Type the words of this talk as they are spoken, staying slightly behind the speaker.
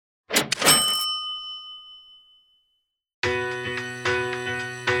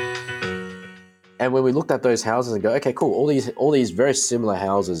And when we looked at those houses and go, okay, cool, all these very similar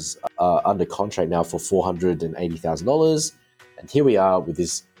houses are under contract now for $480,000, and here we are with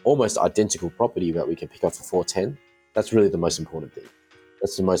this almost identical property that we can pick up for 410. That's really the most important thing.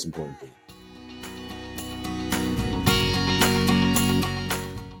 That's the most important thing.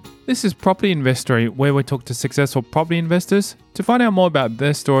 This is Property Investory, where we talk to successful property investors to find out more about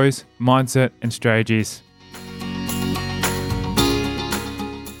their stories, mindset, and strategies.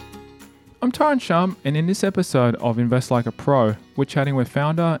 I'm Tyron Shum, and in this episode of Invest Like a Pro, we're chatting with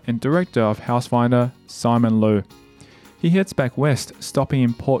founder and director of Housefinder, Simon Liu. He heads back west, stopping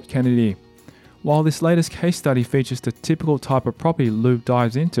in Port Kennedy. While this latest case study features the typical type of property Liu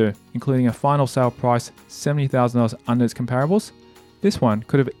dives into, including a final sale price $70,000 under its comparables, this one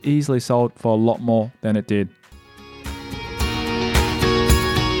could have easily sold for a lot more than it did.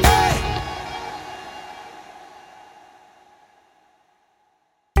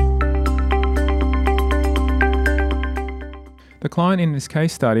 The client in this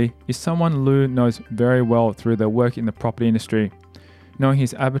case study is someone Liu knows very well through their work in the property industry. Knowing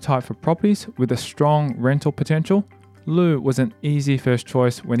his appetite for properties with a strong rental potential, Liu was an easy first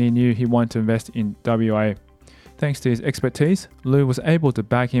choice when he knew he wanted to invest in WA. Thanks to his expertise, Liu was able to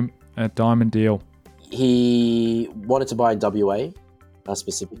bag him a diamond deal. He wanted to buy in WA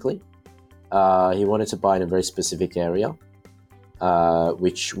specifically. He wanted to buy in a very specific area,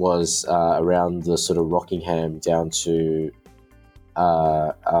 which was around the sort of Rockingham down to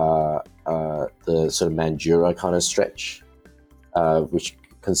the sort of Mandurah kind of stretch, which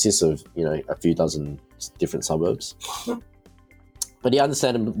consists of, a few dozen different suburbs. But he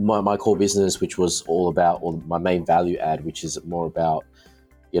understood my core business, which was all about, or my main value add, which is more about,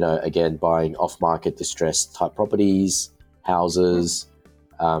 again, buying off-market distressed type properties, houses,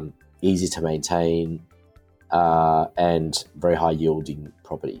 easy to maintain, and very high yielding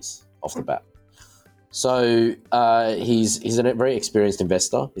properties off the bat. So he's a very experienced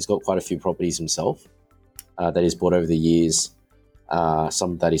investor. He's got quite a few properties himself that he's bought over the years,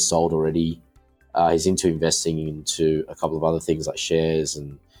 some that he's sold already. He's into investing into a couple of other things like shares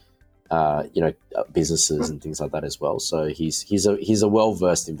and businesses and things like that as well. So he's a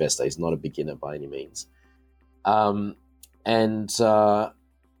well-versed investor. He's not a beginner by any means. And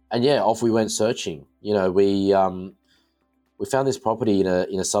yeah, off we went searching. We found this property in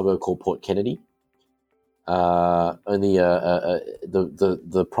a suburb called Port Kennedy. Only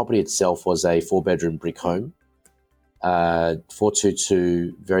the property itself was a 4-bedroom brick home,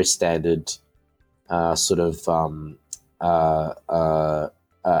 422, very standard. Sort of a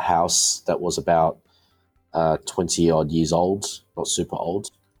house that was about 20 odd years old, not super old.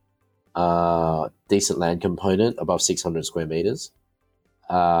 Decent land component, above 600 square meters.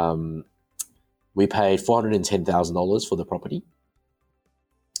 We paid $410,000 for the property.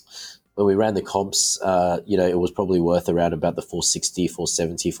 When we ran the comps, it was probably worth around about the 460,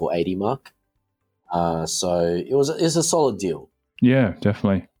 470, 480 mark. So it was a solid deal. Yeah,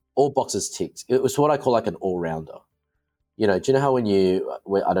 definitely. All boxes ticked. It was what I call like an all-rounder. Do you know how when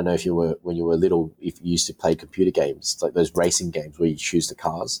I don't know if when you were little, if you used to play computer games, like those racing games where you choose the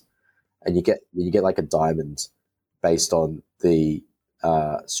cars, and you get like a diamond based on the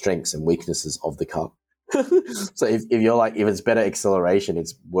strengths and weaknesses of the car. So if it's better acceleration,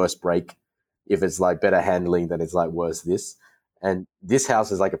 it's worse brake. If it's like better handling, then it's like worse this. And this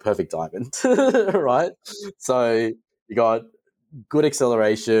house is like a perfect diamond, right? So you got good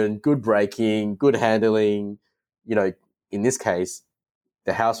acceleration, good braking, good handling. In this case,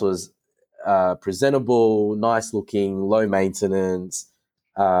 the house was presentable, nice looking, low maintenance.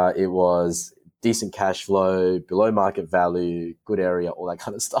 It was decent cash flow, below market value, good area, all that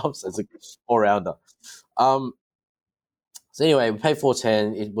kind of stuff. So it's an all-rounder. So anyway, we paid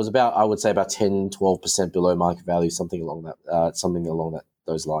 $410. It was about, I would say, about 10-12% below market value, something along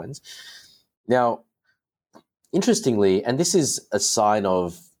those lines. Now, interestingly, and this is a sign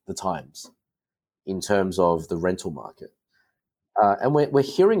of the times in terms of the rental market, and we're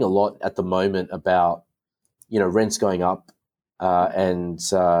hearing a lot at the moment about rents going up and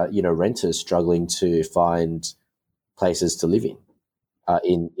renters struggling to find places to live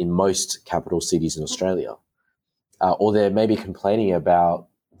in most capital cities in Australia, or they're maybe complaining about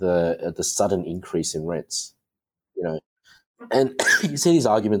the sudden increase in rents. And you see these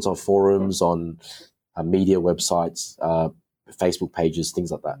arguments on forums, on media websites, Facebook pages,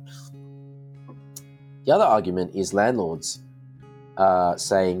 things like that. The other argument is landlords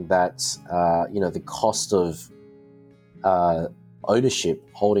saying that the cost of ownership,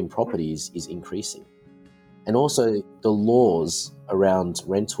 holding properties, is increasing, and also the laws around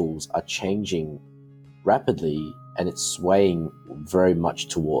rentals are changing rapidly, and it's swaying very much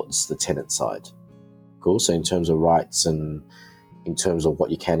towards the tenant side. Cool. So in terms of rights and in terms of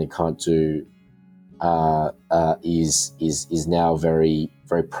what you can and can't do, is now very,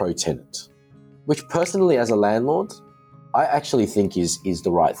 very pro-tenant, which personally as a landlord, I actually think is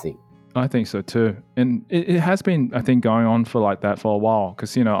the right thing. I think so too. And it has been, I think, going on for like that for a while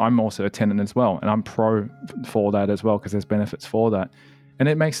because, I'm also a tenant as well and I'm pro for that as well because there's benefits for that. And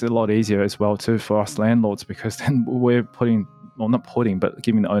it makes it a lot easier as well too for us landlords because then we're giving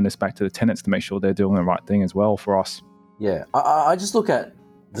the onus back to the tenants to make sure they're doing the right thing as well for us. Yeah, I just look at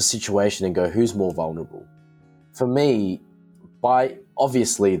the situation and go, who's more vulnerable? For me,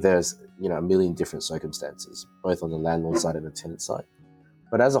 obviously there's a million different circumstances, both on the landlord side and the tenant side.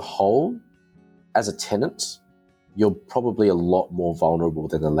 But as a whole, as a tenant, you're probably a lot more vulnerable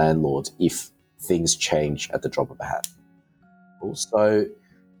than the landlord if things change at the drop of a hat. Also,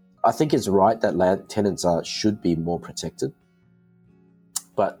 I think it's right that tenants should be more protected.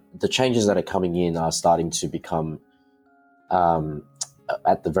 But the changes that are coming in are starting to become,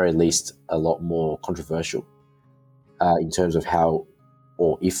 at the very least, a lot more controversial in terms of how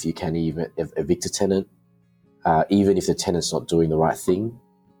or if you can even evict a tenant, even if the tenant's not doing the right thing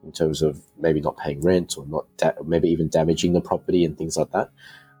in terms of maybe not paying rent or not maybe even damaging the property and things like that.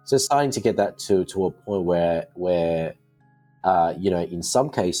 So it's starting to get that to a point where in some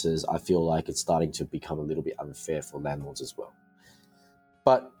cases, I feel like it's starting to become a little bit unfair for landlords as well.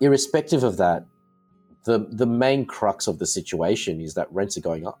 But irrespective of that, the main crux of the situation is that rents are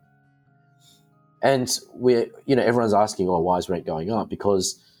going up. And everyone's asking, why is rent going up?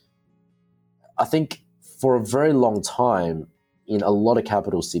 Because I think for a very long time in a lot of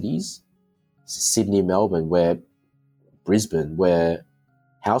capital cities, Sydney, Melbourne, Brisbane, where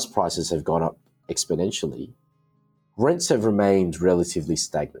house prices have gone up exponentially, rents have remained relatively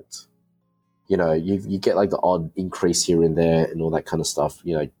stagnant. You get like the odd increase here and there and all that kind of stuff,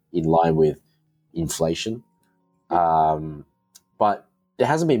 in line with inflation. But there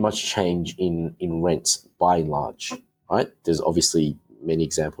hasn't been much change in rents by and large, right? There's obviously many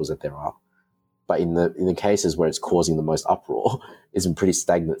examples that there are. But in the cases where it's causing the most uproar, it's been pretty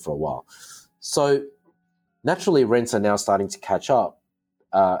stagnant for a while. So naturally, rents are now starting to catch up.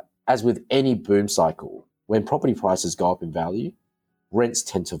 As with any boom cycle, when property prices go up in value, rents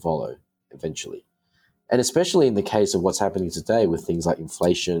tend to follow eventually. And especially in the case of what's happening today with things like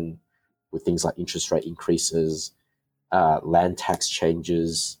inflation, with things like interest rate increases, land tax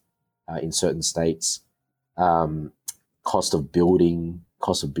changes in certain states, cost of building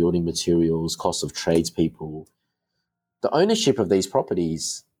materials, cost of tradespeople. The ownership of these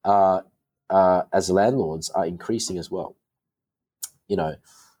properties as landlords are increasing as well.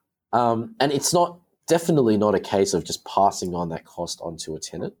 And it's definitely not a case of just passing on that cost onto a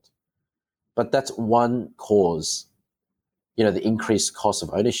tenant, but that's one cause. The increased cost of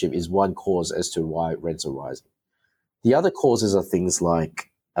ownership is one cause as to why rents are rising. The other causes are things like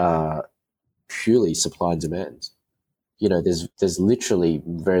purely supply and demand. There's literally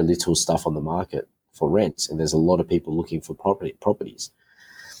very little stuff on the market for rent, and there's a lot of people looking for properties.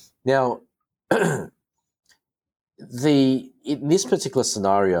 Now, in this particular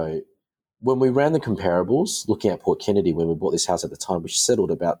scenario, when we ran the comparables, looking at Port Kennedy when we bought this house at the time, which settled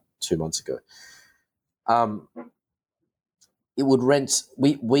about 2 months ago, it would rent.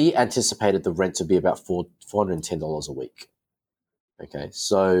 We anticipated the rent to be about $410 a week. Okay,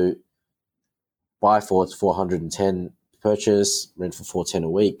 so buy for $410, purchase, rent for $410 a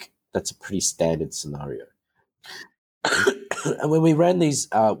week. That's a pretty standard scenario. And when we ran these,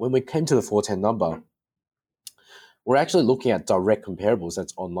 when we came to the 410 number, we're actually looking at direct comparables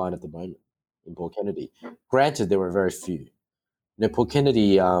that's online at the moment in Port Kennedy. Granted, there were very few. Port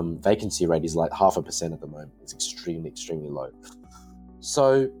Kennedy vacancy rate is like 0.5% at the moment. It's extremely, extremely low.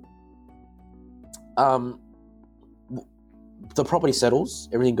 So the property settles,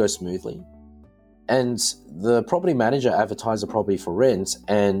 everything goes smoothly. And the property manager advertised the property for rent,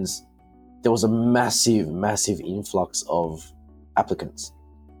 and there was a massive, massive influx of applicants.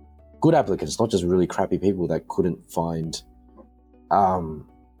 Good applicants, not just really crappy people that couldn't find a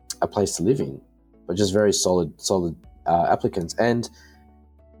place to live in, but just very solid applicants. And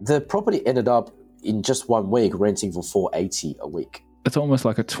the property ended up in just 1 week renting for $480 a week. It's almost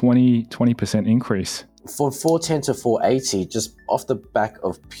like a 20% increase. For $410 to $480, just off the back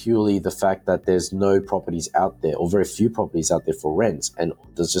of purely the fact that there's no properties out there, or very few properties out there for rent, and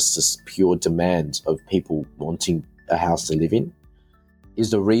there's just this pure demand of people wanting a house to live in, is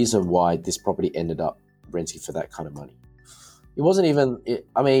the reason why this property ended up renting for that kind of money. It wasn't even,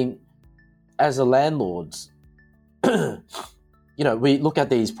 as a landlord, we look at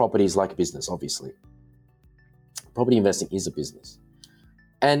these properties like a business, obviously. Property investing is a business.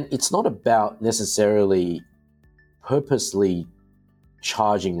 And it's not about necessarily purposely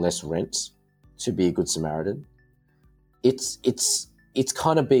charging less rent to be a good Samaritan. It's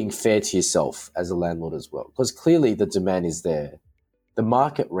kind of being fair to yourself as a landlord as well, because clearly the demand is there. The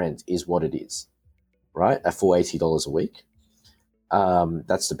market rent is what it is, right? At $480 a week.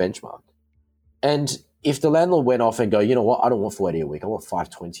 That's the benchmark. And if the landlord went off and go, you know what, I don't want $480 a week, I want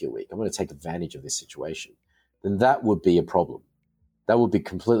 $520 a week, I'm going to take advantage of this situation, then that would be a problem. That would be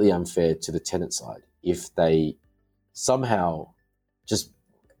completely unfair to the tenant side if they somehow just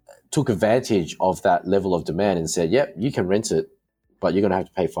took advantage of that level of demand and said, yep, you can rent it, but you're going to have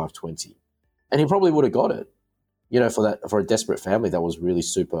to pay $520. And he probably would have got it, for a desperate family that was really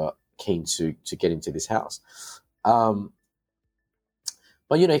super keen to get into this house. But,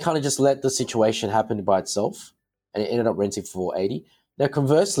 he kind of just let the situation happen by itself, and it ended up renting for $480. Now,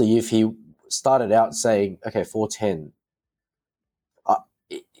 conversely, if he started out saying, okay, $410,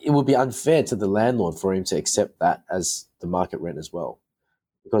 it would be unfair to the landlord for him to accept that as the market rent as well,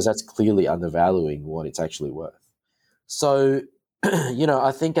 because that's clearly undervaluing what it's actually worth. So,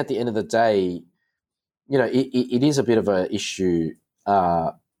 I think at the end of the day, it is a bit of an issue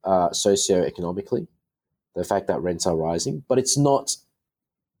socioeconomically, the fact that rents are rising, but it's not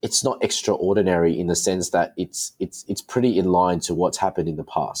extraordinary in the sense that it's pretty in line to what's happened in the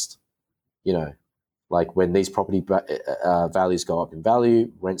past. Like when these property values go up in value,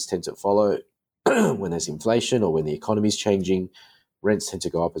 rents tend to follow. When there's inflation or when the economy is changing, rents tend to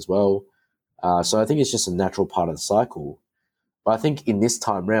go up as well. So I think it's just a natural part of the cycle. But I think in this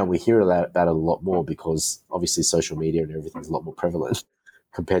time round, we hear about it a lot more because obviously social media and everything is a lot more prevalent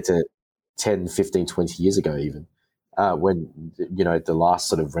compared to 10, 15, 20 years ago even, when, the last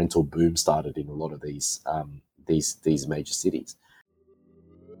sort of rental boom started in a lot of these major cities.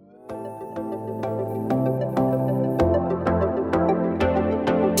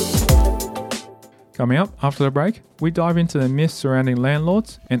 Coming up after the break, we dive into the myths surrounding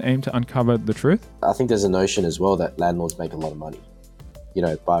landlords and aim to uncover the truth. I think there's a notion as well that landlords make a lot of money,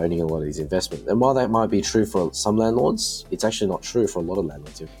 by owning a lot of these investments. And while that might be true for some landlords, it's actually not true for a lot of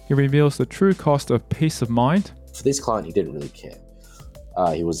landlords. He reveals the true cost of peace of mind. For this client, he didn't really care.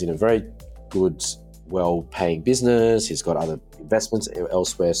 He was in a very good, well-paying business. He's got other investments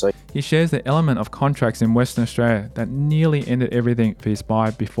elsewhere. So he shares the element of contracts in Western Australia that nearly ended everything for his buy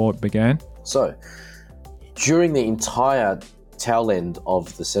before it began. So during the entire tail end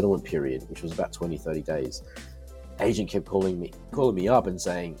of the settlement period, which was about 20, 30 days, agent kept calling me up and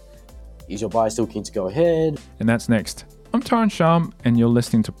saying, is your buyer still keen to go ahead? And that's next. I'm Taran Sham, and you're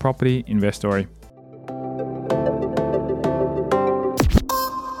listening to Property Investory.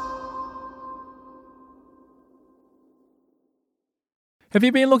 Have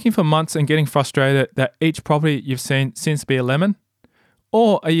you been looking for months and getting frustrated that each property you've seen seems to be a lemon?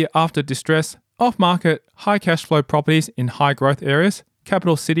 Or are you after distress, off-market, high cash flow properties in high growth areas,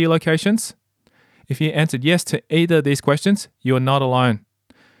 capital city locations? If you answered yes to either of these questions, you are not alone.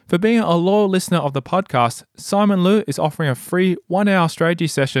 For being a loyal listener of the podcast, Simon Liu is offering a free 1-hour strategy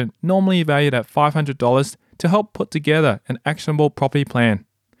session normally valued at $500 to help put together an actionable property plan.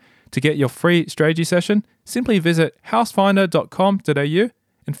 To get your free strategy session, simply visit housefinder.com.au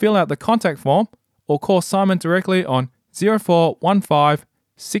and fill out the contact form or call Simon directly on 0415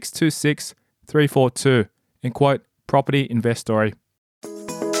 626 342 and quote Property Investory.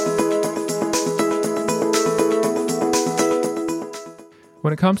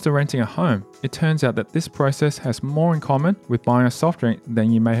 When it comes to renting a home, it turns out that this process has more in common with buying a soft drink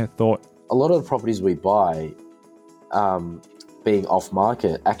than you may have thought. A lot of the properties we buy, being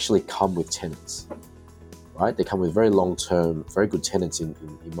off-market, actually come with tenants, right? They come with very long-term, very good tenants in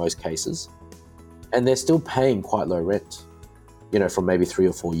most cases, and they're still paying quite low rent, from maybe 3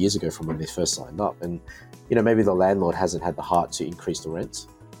 or 4 years ago from when they first signed up. And, maybe the landlord hasn't had the heart to increase the rent.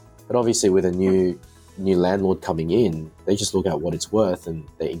 But obviously with a new landlord coming in, they just look at what it's worth and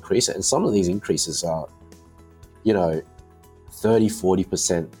they increase it. And some of these increases are,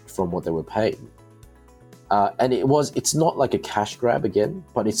 30-40% from what they were paying. And it's not like a cash grab again,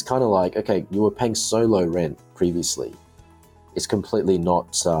 but it's kind of like, okay, you were paying so low rent previously. It's completely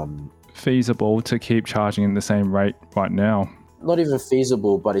not feasible to keep charging the same rate right now. Not even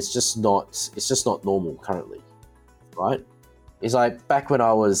feasible, but it's just not normal currently, right? It's like back when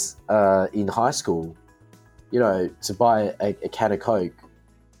I was in high school, to buy a can of Coke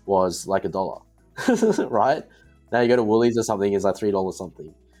was like $1, right? Now you go to Woolies or something, it's like $3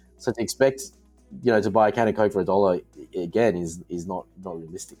 something. So to expect, to buy a can of Coke for $1 again is not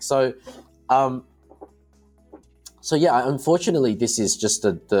realistic. So, yeah, unfortunately, this is just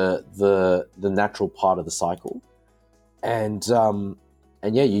the natural part of the cycle, and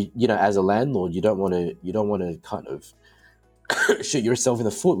And yeah, you know, as a landlord, you don't want to kind of shoot yourself in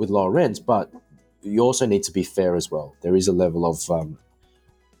the foot with lower rents, but you also need to be fair as well. There is a level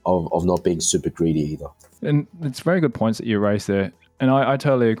of not being super greedy either. And it's very good points that you raised there. And I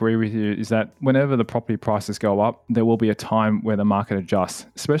totally agree with you, is that whenever the property prices go up, there will be a time where the market adjusts,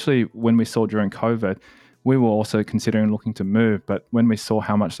 especially when we saw during COVID. We were also considering looking to move, but when we saw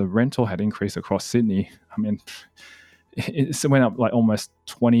how much the rental had increased across Sydney, I mean, it went up like almost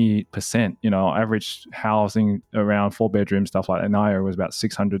 20%. You know, average housing around 4 bedrooms, stuff like that in Aya was about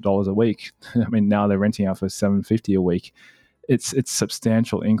 $600 a week. I mean, now they're renting out for $750 a week. It's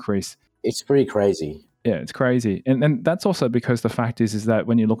substantial increase. It's pretty crazy. Yeah, it's crazy. And that's also because the fact is that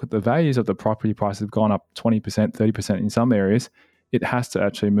when you look at the values of the property prices have gone up 20%, 30% in some areas, it has to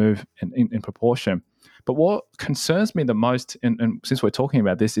actually move in proportion. But what concerns me the most, and since we're talking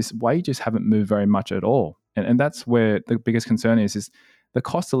about this, is wages haven't moved very much at all. And that's where the biggest concern is the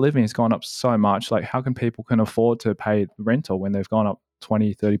cost of living has gone up so much. Like, how can people can afford to pay rental when they've gone up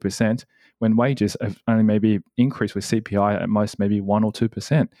 20, 30%, when wages have only maybe increased with CPI at most maybe 1 or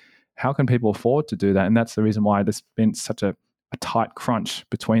 2%? How can people afford to do that? And that's the reason why there's been such a tight crunch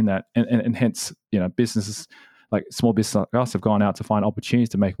between that. And hence, you know, businesses like small business like us have gone out to find opportunities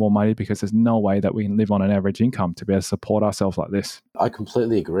to make more money, because there's no way that we can live on an average income to be able to support ourselves like this. I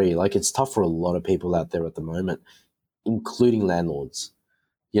completely agree. Like, it's tough for a lot of people out there at the moment, including landlords.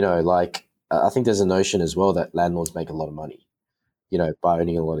 You know, like, I think there's a notion as well that landlords make a lot of money, you know, by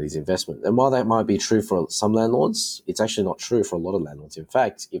owning a lot of these investments. And while that might be true for some landlords, it's actually not true for a lot of landlords. In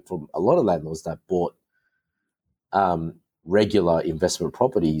fact, for a lot of landlords that bought regular investment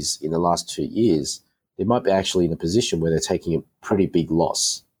properties in the last 2 years, they might be actually in a position where they're taking a pretty big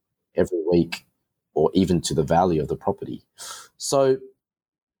loss every week, or even to the value of the property. So,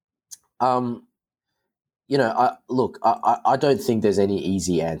 you know, I don't think there's any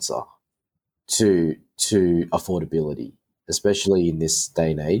easy answer to affordability, especially in this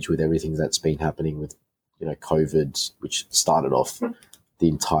day and age with everything that's been happening with, you know, COVID, which started off the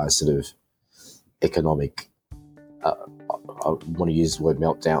entire sort of economic, I want to use the word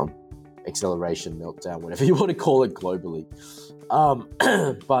meltdown, acceleration, meltdown, whatever you want to call it globally.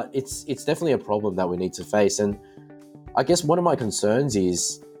 But it's definitely a problem that we need to face. And I guess one of my concerns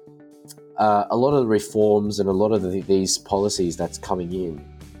is a lot of the reforms and a lot of these policies that's coming in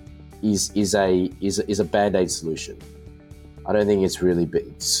is a band-aid solution. I don't think it's really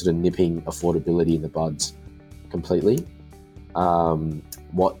sort of nipping affordability in the bud completely.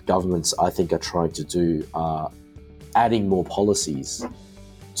 What governments, I think, are trying to do are adding more policies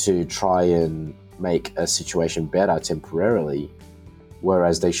to try and make a situation better temporarily,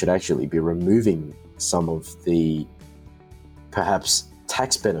 whereas they should actually be removing some of the perhaps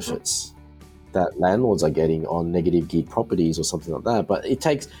tax benefits that landlords are getting on negative geared properties or something like that. But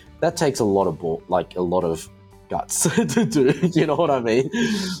that takes a lot of guts to do. You know what I mean?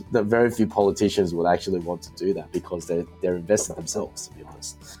 That very few politicians would actually want to do that because they're invested themselves, to be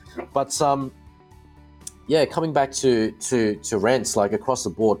honest. But yeah, coming back to rents, like across the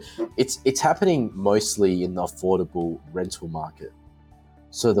board, it's happening mostly in the affordable rental market.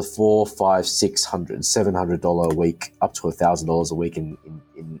 So the $400, $500, $600, $700 a week, up to $1,000 a week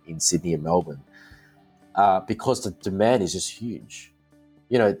in Sydney and Melbourne, because the demand is just huge.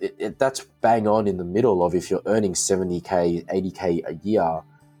 You know, that's bang on in the middle of, if you're earning $70K, $80K a year,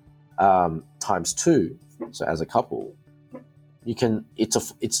 times two. So as a couple,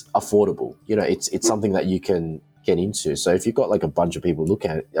 it's affordable. You know, it's something that you can get into. So if you've got like a bunch of people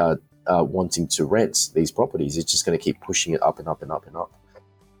looking at it, wanting to rent these properties, it's just going to keep pushing it up and up and up and up.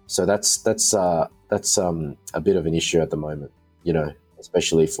 So that's a bit of an issue at the moment, you know,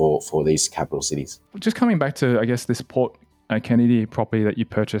 especially for these capital cities. Just coming back to, I guess, this Port Kennedy property that you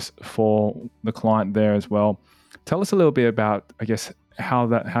purchased for the client there as well. Tell us a little bit about, I guess,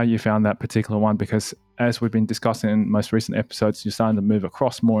 how you found that particular one, because as we've been discussing in most recent episodes, you're starting to move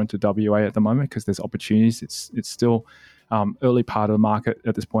across more into WA at the moment because there's opportunities. It's still early part of the market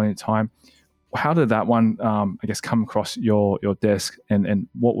at this point in time. How did that one, I guess, come across your desk, and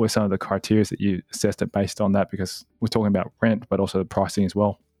what were some of the criteria that you assessed it based on that? Because we're talking about rent, but also the pricing as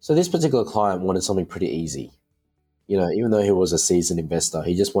well. So this particular client wanted something pretty easy. You know, even though he was a seasoned investor,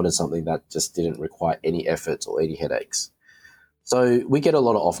 he just wanted something that just didn't require any effort or any headaches. So we get a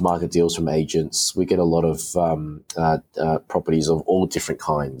lot of off-market deals from agents. We get a lot of properties of all different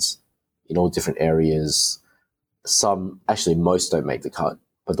kinds in all different areas. Actually, most don't make the cut,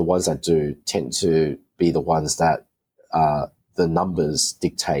 but the ones that do tend to be the ones that the numbers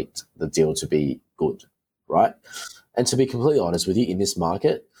dictate the deal to be good, right? And to be completely honest with you, in this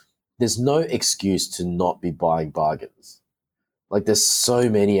market, there's no excuse to not be buying bargains. Like there's so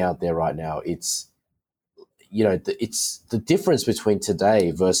many out there right now. It's, it's the difference between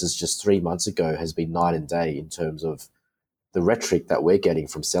today versus just 3 months ago has been night and day in terms of the rhetoric that we're getting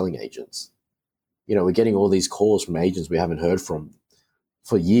from selling agents. We're getting all these calls from agents we haven't heard from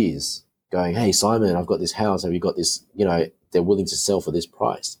for years going, hey, Simon, I've got this house. Have you got this? They're willing to sell for this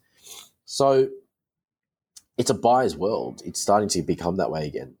price. So it's a buyer's world. It's starting to become that way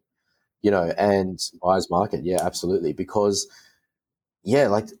again, and buyer's market. Yeah, absolutely. Because,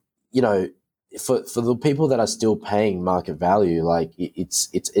 for the people that are still paying market value, like it's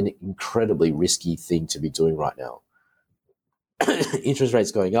an incredibly risky thing to be doing right now. Interest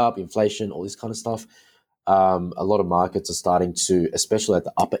rates going up, inflation, all this kind of stuff. A lot of markets are starting to, especially at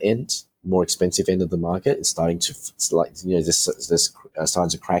the upper end, more expensive end of the market, it's starting to, there's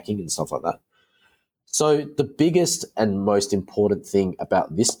signs of cracking and stuff like that. So the biggest and most important thing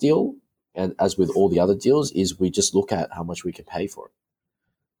about this deal, and as with all the other deals, is we just look at how much we can pay for it.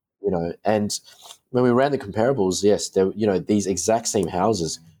 And when we ran the comparables, yes, these exact same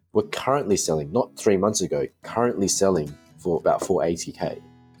houses were currently selling, not 3 months ago, currently selling for about 480K,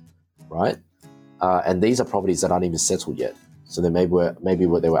 right? And these are properties that aren't even settled yet. So they they were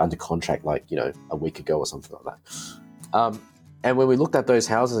under contract like, a week ago or something like that. And when we looked at those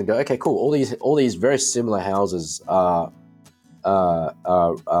houses and go, okay, cool, all these very similar houses are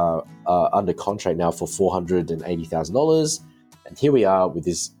under contract now for $480,000, and here we are with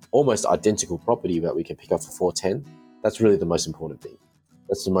this almost identical property that we can pick up for 410. That's really the most important thing.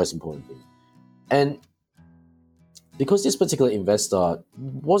 That's the most important thing. And because this particular investor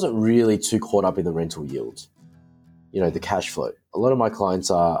wasn't really too caught up in the rental yield, the cash flow. A lot of my clients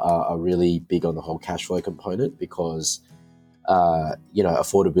are really big on the whole cash flow component because,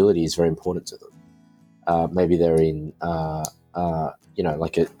 affordability is very important to them. Maybe they're in,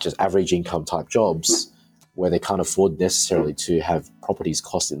 just average income type jobs where they can't afford necessarily to have properties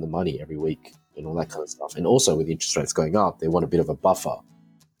costing them money every week and all that kind of stuff. And also with interest rates going up, they want a bit of a buffer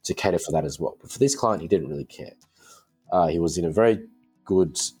to cater for that as well. But for this client, he didn't really care. He was in a very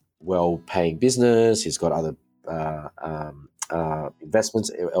good, well-paying business. He's got other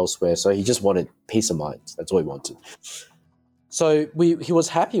investments elsewhere. So he just wanted peace of mind. That's all he wanted. So he was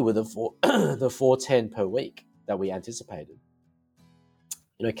happy with the 410 per week that we anticipated.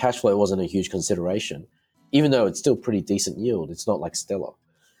 Cash flow wasn't a huge consideration, even though it's still pretty decent yield. It's not like stellar.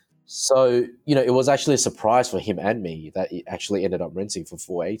 So, it was actually a surprise for him and me that it actually ended up renting for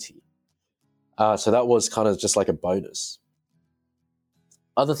 480. So that was kind of just like a bonus.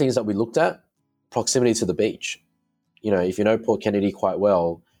 Other things that we looked at, proximity to the beach. If you know Port Kennedy quite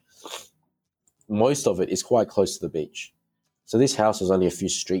well, most of it is quite close to the beach. So this house was only a few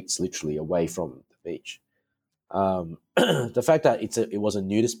streets literally away from the beach. The fact that it was a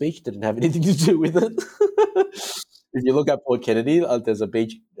nudist beach didn't have anything to do with it. If you look at Port Kennedy, there's a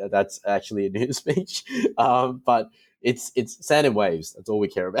beach that's actually a nudist beach, but it's sand and waves. That's all we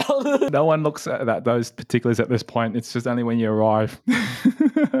care about. No one looks at those particulars at this point. It's just only when you arrive.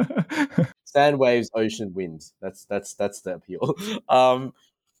 Sand, waves, ocean, wind. That's the appeal.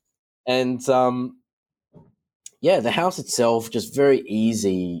 The house itself just very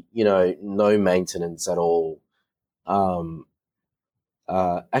easy. No maintenance at all.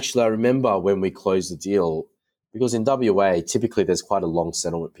 Actually, I remember when we closed the deal, because in WA, typically there's quite a long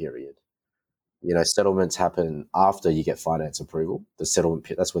settlement period. Settlements happen after you get finance approval. That's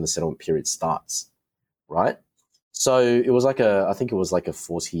when the settlement period starts, right? So it was I think it was like a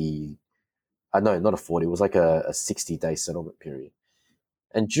 40, no, not a 40, it was like a 60-day settlement period.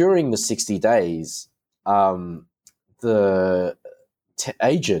 And during the 60 days, the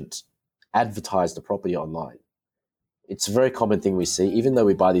agent advertised the property online. It's a very common thing we see. Even though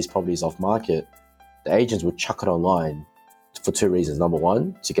we buy these properties off market, the agents would chuck it online for two reasons. Number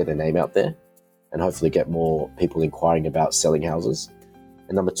one, to get their name out there and hopefully get more people inquiring about selling houses.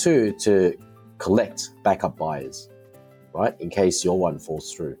 And number two, to collect backup buyers, right? In case your one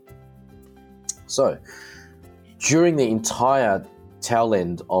falls through. So during the entire tail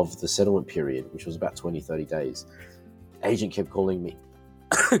end of the settlement period, which was about 20, 30 days, agent kept calling me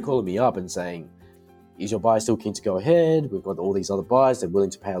up and saying, is your buyer still keen to go ahead? We've got all these other buyers. They're willing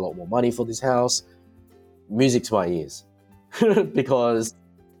to pay a lot more money for this house. Music to my ears. Because,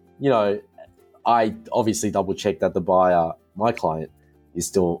 I obviously double checked that the buyer, my client, is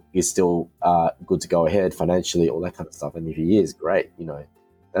still good to go ahead financially, all that kind of stuff. And if he is, great.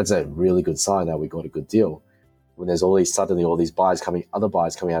 That's a really good sign that we got a good deal. When there's all these other buyers coming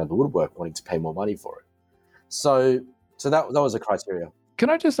out of the woodwork wanting to pay more money for it. So that was a criteria. Can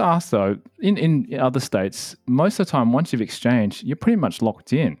I just ask though, in other states, most of the time, once you've exchanged, you're pretty much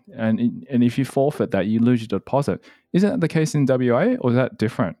locked in. And if you forfeit that, you lose your deposit. Isn't that the case in WA or is that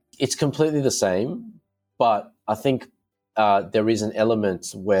different? It's completely the same, but I think there is an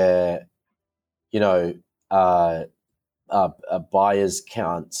element where, buyers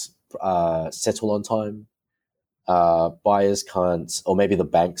can't settle on time. Buyers can't, or maybe the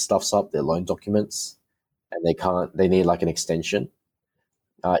bank stuffs up their loan documents and they need like an extension.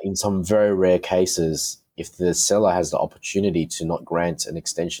 In some very rare cases, if the seller has the opportunity to not grant an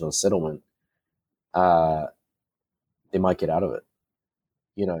extension or settlement, they might get out of it,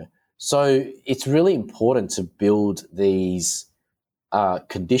 So it's really important to build these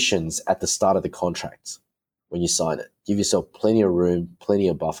conditions at the start of the contract when you sign it. Give yourself plenty of room, plenty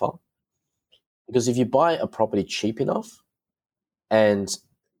of buffer. Because if you buy a property cheap enough and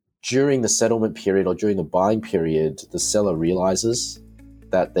during the settlement period or during the buying period, the seller realizes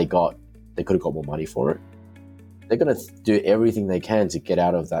that they could have got more money for it, they're going to do everything they can to get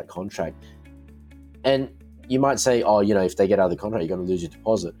out of that contract. And you might say, if they get out of the contract, you're going to lose your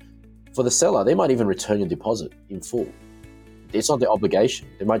deposit. For the seller, they might even return your deposit in full. It's not their obligation.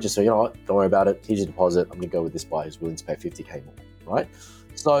 They might just say, don't worry about it. Here's your deposit. I'm going to go with this buyer who's willing to pay $50,000 more, right?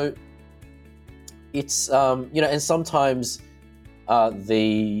 So it's, and sometimes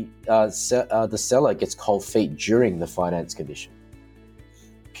the seller gets cold feet during the finance condition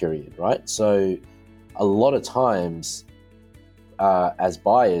period, right? So a lot of times as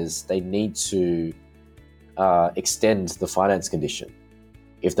buyers, they need to extend the finance condition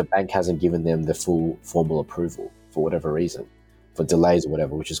if the bank hasn't given them the full formal approval for whatever reason, for delays or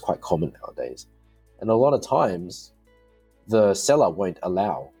whatever, which is quite common nowadays. And a lot of times the seller won't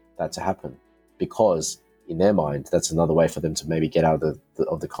allow that to happen because in their mind, that's another way for them to maybe get out of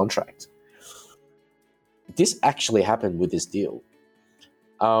the contract. This actually happened with this deal.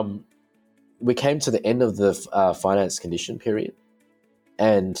 We came to the end of the finance condition period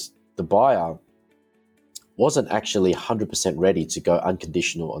and the buyer wasn't actually 100% ready to go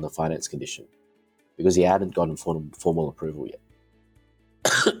unconditional on the finance condition because he hadn't gotten formal approval yet.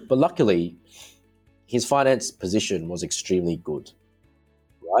 But luckily, his finance position was extremely good,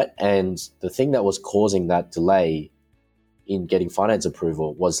 right? And the thing that was causing that delay in getting finance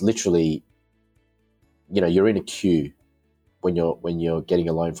approval was literally, you're in a queue when you're getting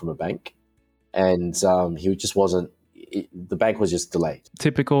a loan from a bank, and he just wasn't. The bank was just delayed.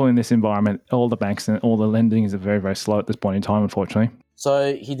 Typical in this environment, all the banks and all the lending is very, very slow at this point in time, unfortunately.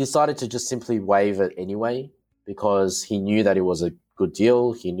 So he decided to just simply waive it anyway because he knew that it was a good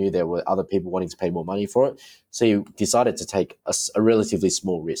deal. He knew there were other people wanting to pay more money for it. So he decided to take a relatively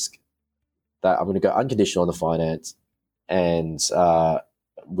small risk that I'm going to go unconditional on the finance, and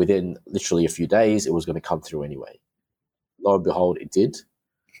within literally a few days, it was going to come through anyway. Lo and behold, it did.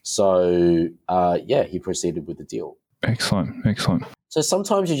 So he proceeded with the deal. Excellent. So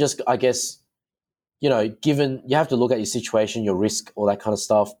sometimes you just, I guess, given you have to look at your situation, your risk, all that kind of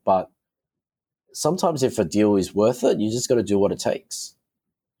stuff. But sometimes if a deal is worth it, you just got to do what it takes.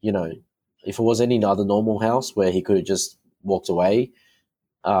 If it was any other normal house where he could have just walked away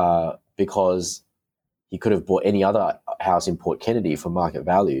because he could have bought any other house in Port Kennedy for market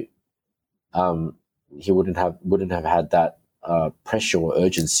value, he wouldn't have had that pressure or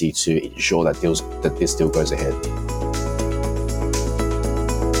urgency to ensure that this deal goes ahead.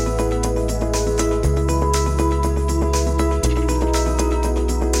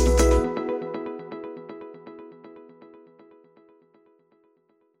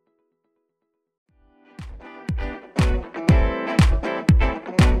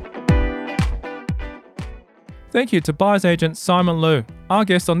 Thank you to buyer's agent Simon Liu, our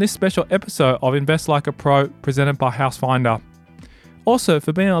guest on this special episode of Invest Like a Pro presented by Housefinder. Also,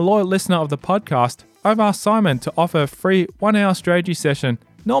 for being a loyal listener of the podcast, I've asked Simon to offer a free 1-hour strategy session,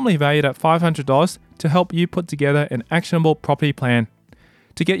 normally valued at $500, to help you put together an actionable property plan.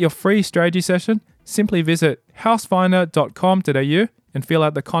 To get your free strategy session, simply visit housefinder.com.au and fill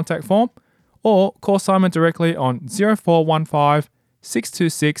out the contact form, or call Simon directly on 0415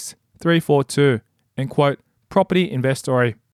 626 342 and quote Property Investory.